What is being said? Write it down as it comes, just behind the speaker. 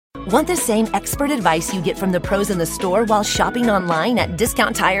Want the same expert advice you get from the pros in the store while shopping online at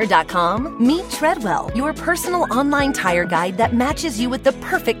DiscountTire.com? Meet Treadwell, your personal online tire guide that matches you with the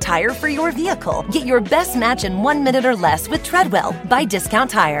perfect tire for your vehicle. Get your best match in 1 minute or less with Treadwell by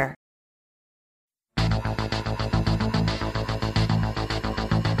Discount Tire.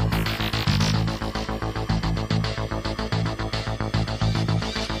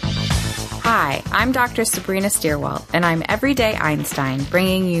 Hi, I'm Dr. Sabrina Stierwalt, and I'm Everyday Einstein,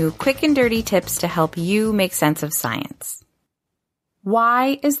 bringing you quick and dirty tips to help you make sense of science.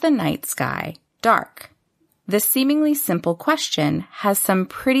 Why is the night sky dark? This seemingly simple question has some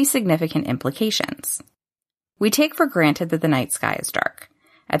pretty significant implications. We take for granted that the night sky is dark.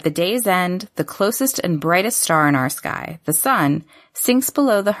 At the day's end, the closest and brightest star in our sky, the sun, sinks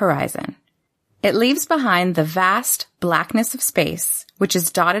below the horizon. It leaves behind the vast blackness of space, which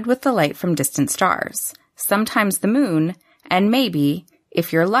is dotted with the light from distant stars, sometimes the moon, and maybe,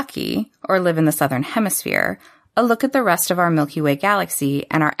 if you're lucky or live in the southern hemisphere, a look at the rest of our Milky Way galaxy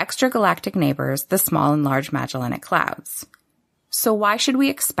and our extragalactic neighbors, the Small and Large Magellanic Clouds. So why should we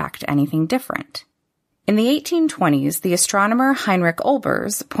expect anything different? In the 1820s, the astronomer Heinrich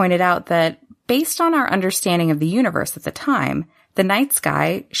Olbers pointed out that, based on our understanding of the universe at the time, the night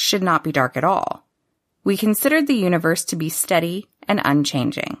sky should not be dark at all. We considered the universe to be steady and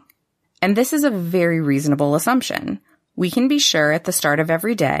unchanging. And this is a very reasonable assumption. We can be sure at the start of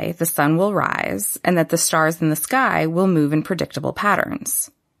every day the sun will rise and that the stars in the sky will move in predictable patterns.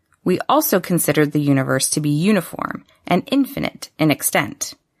 We also considered the universe to be uniform and infinite in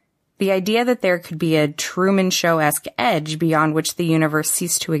extent. The idea that there could be a Truman Show-esque edge beyond which the universe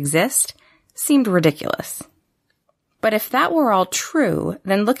ceased to exist seemed ridiculous. But if that were all true,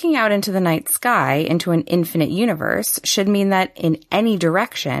 then looking out into the night sky, into an infinite universe, should mean that in any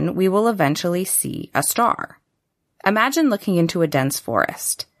direction, we will eventually see a star. Imagine looking into a dense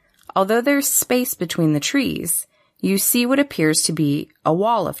forest. Although there's space between the trees, you see what appears to be a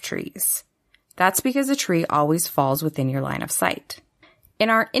wall of trees. That's because a tree always falls within your line of sight. In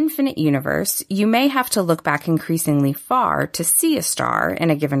our infinite universe, you may have to look back increasingly far to see a star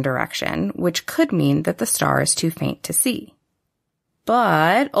in a given direction, which could mean that the star is too faint to see.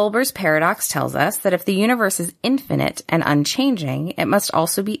 But Olbers' paradox tells us that if the universe is infinite and unchanging, it must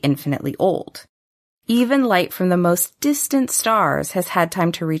also be infinitely old. Even light from the most distant stars has had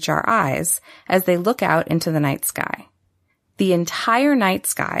time to reach our eyes as they look out into the night sky. The entire night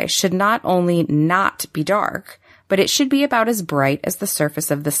sky should not only not be dark, but it should be about as bright as the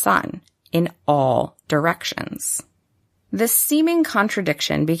surface of the sun, in all directions. This seeming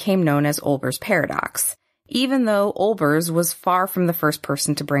contradiction became known as Olbers' paradox, even though Olbers was far from the first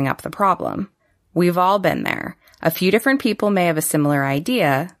person to bring up the problem. We've all been there. A few different people may have a similar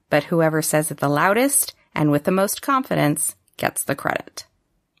idea, but whoever says it the loudest and with the most confidence gets the credit.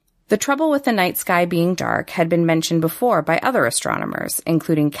 The trouble with the night sky being dark had been mentioned before by other astronomers,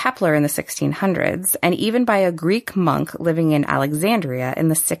 including Kepler in the 1600s, and even by a Greek monk living in Alexandria in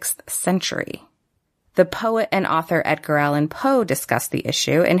the 6th century. The poet and author Edgar Allan Poe discussed the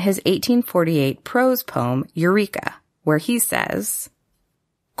issue in his 1848 prose poem, Eureka, where he says,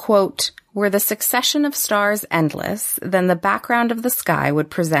 quote, "Were the succession of stars endless, then the background of the sky would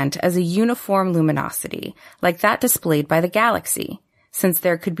present as a uniform luminosity, like that displayed by the galaxy, since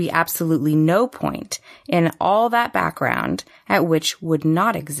there could be absolutely no point in all that background at which would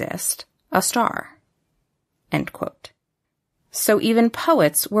not exist a star." End quote. So even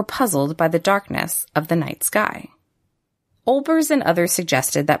poets were puzzled by the darkness of the night sky. Olbers and others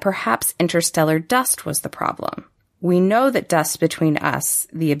suggested that perhaps interstellar dust was the problem. We know that dust between us,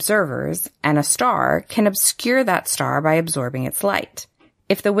 the observers, and a star can obscure that star by absorbing its light.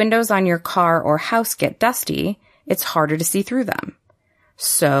 If the windows on your car or house get dusty, it's harder to see through them.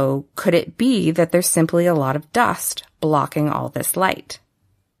 So could it be that there's simply a lot of dust blocking all this light?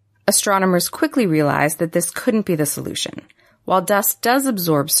 Astronomers quickly realized that this couldn't be the solution. While dust does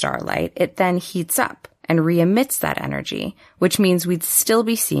absorb starlight, it then heats up and re-emits that energy, which means we'd still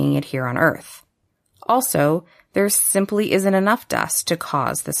be seeing it here on Earth. Also, there simply isn't enough dust to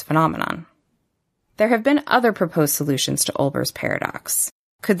cause this phenomenon. There have been other proposed solutions to Olbers' paradox.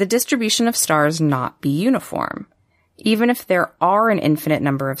 Could the distribution of stars not be uniform? Even if there are an infinite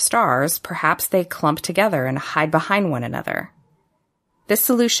number of stars, perhaps they clump together and hide behind one another. This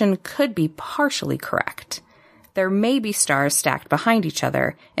solution could be partially correct. There may be stars stacked behind each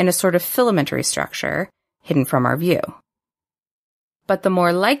other in a sort of filamentary structure, hidden from our view. But the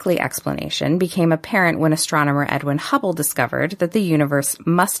more likely explanation became apparent when astronomer Edwin Hubble discovered that the universe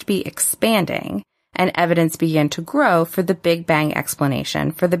must be expanding, and evidence began to grow for the Big Bang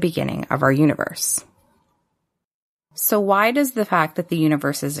explanation for the beginning of our universe. So why does the fact that the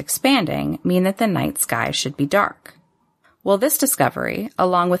universe is expanding mean that the night sky should be dark? Well, this discovery,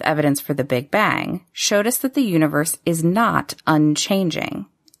 along with evidence for the Big Bang, showed us that the universe is not unchanging.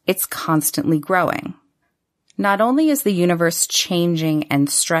 It's constantly growing. Not only is the universe changing and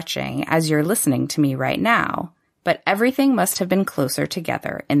stretching as you're listening to me right now, but everything must have been closer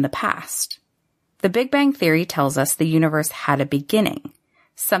together in the past. The Big Bang Theory tells us the universe had a beginning,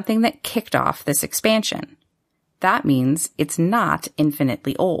 something that kicked off this expansion. That means it's not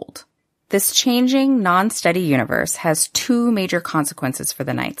infinitely old. This changing, non-steady universe has two major consequences for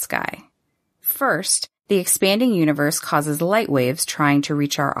the night sky. First, the expanding universe causes light waves trying to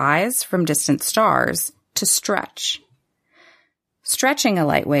reach our eyes from distant stars to stretch. Stretching a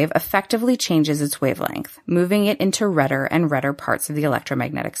light wave effectively changes its wavelength, moving it into redder and redder parts of the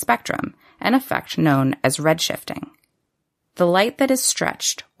electromagnetic spectrum, an effect known as redshifting. The light that is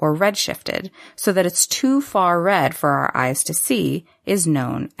stretched, or redshifted, so that it's too far red for our eyes to see, is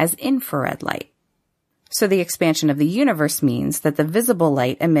known as infrared light. So the expansion of the universe means that the visible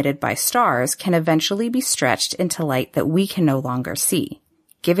light emitted by stars can eventually be stretched into light that we can no longer see,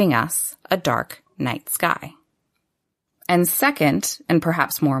 giving us a dark night sky. And second, and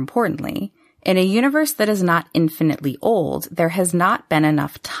perhaps more importantly, in a universe that is not infinitely old, there has not been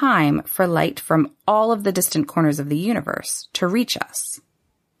enough time for light from all of the distant corners of the universe to reach us.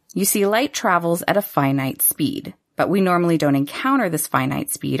 You see, light travels at a finite speed, but we normally don't encounter this finite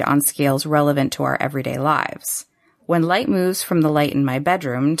speed on scales relevant to our everyday lives. When light moves from the light in my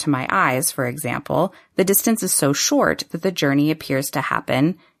bedroom to my eyes, for example, the distance is so short that the journey appears to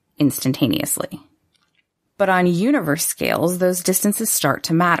happen instantaneously. But on universe scales, those distances start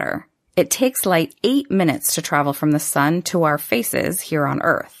to matter. It takes light 8 minutes to travel from the sun to our faces here on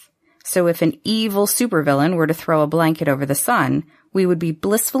Earth. So if an evil supervillain were to throw a blanket over the sun, we would be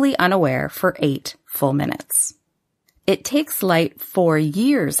blissfully unaware for 8 full minutes. It takes light 4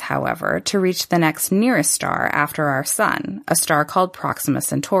 years, however, to reach the next nearest star after our sun, a star called Proxima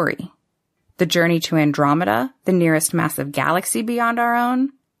Centauri. The journey to Andromeda, the nearest massive galaxy beyond our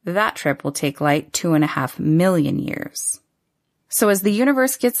own, that trip will take light 2.5 million years. So as the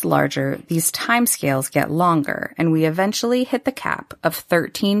universe gets larger, these timescales get longer, and we eventually hit the cap of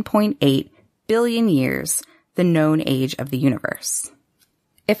 13.8 billion years, the known age of the universe.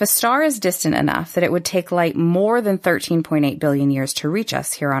 If a star is distant enough that it would take light more than 13.8 billion years to reach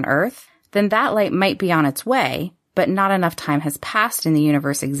us here on Earth, then that light might be on its way, but not enough time has passed in the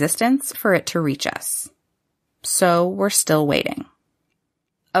universe's existence for it to reach us. So we're still waiting.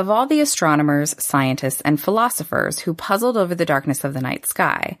 Of all the astronomers, scientists, and philosophers who puzzled over the darkness of the night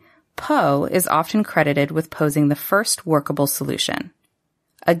sky, Poe is often credited with posing the first workable solution.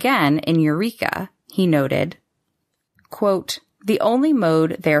 Again, in Eureka, he noted, quote, "The only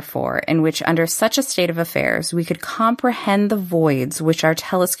mode, therefore, in which under such a state of affairs we could comprehend the voids which our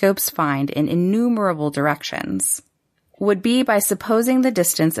telescopes find in innumerable directions, would be by supposing the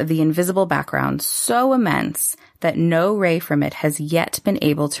distance of the invisible background so immense that no ray from it has yet been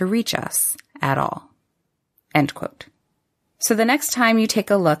able to reach us at all." End quote. So the next time you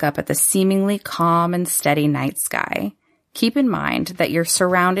take a look up at the seemingly calm and steady night sky, keep in mind that you're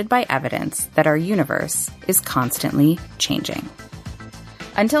surrounded by evidence that our universe is constantly changing.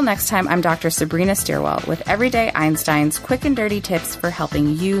 Until next time, I'm Dr. Sabrina Stierwalt with Everyday Einstein's quick and dirty tips for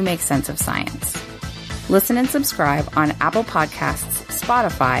helping you make sense of science. Listen and subscribe on Apple Podcasts,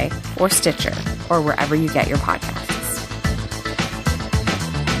 Spotify, or Stitcher, or wherever you get your podcasts.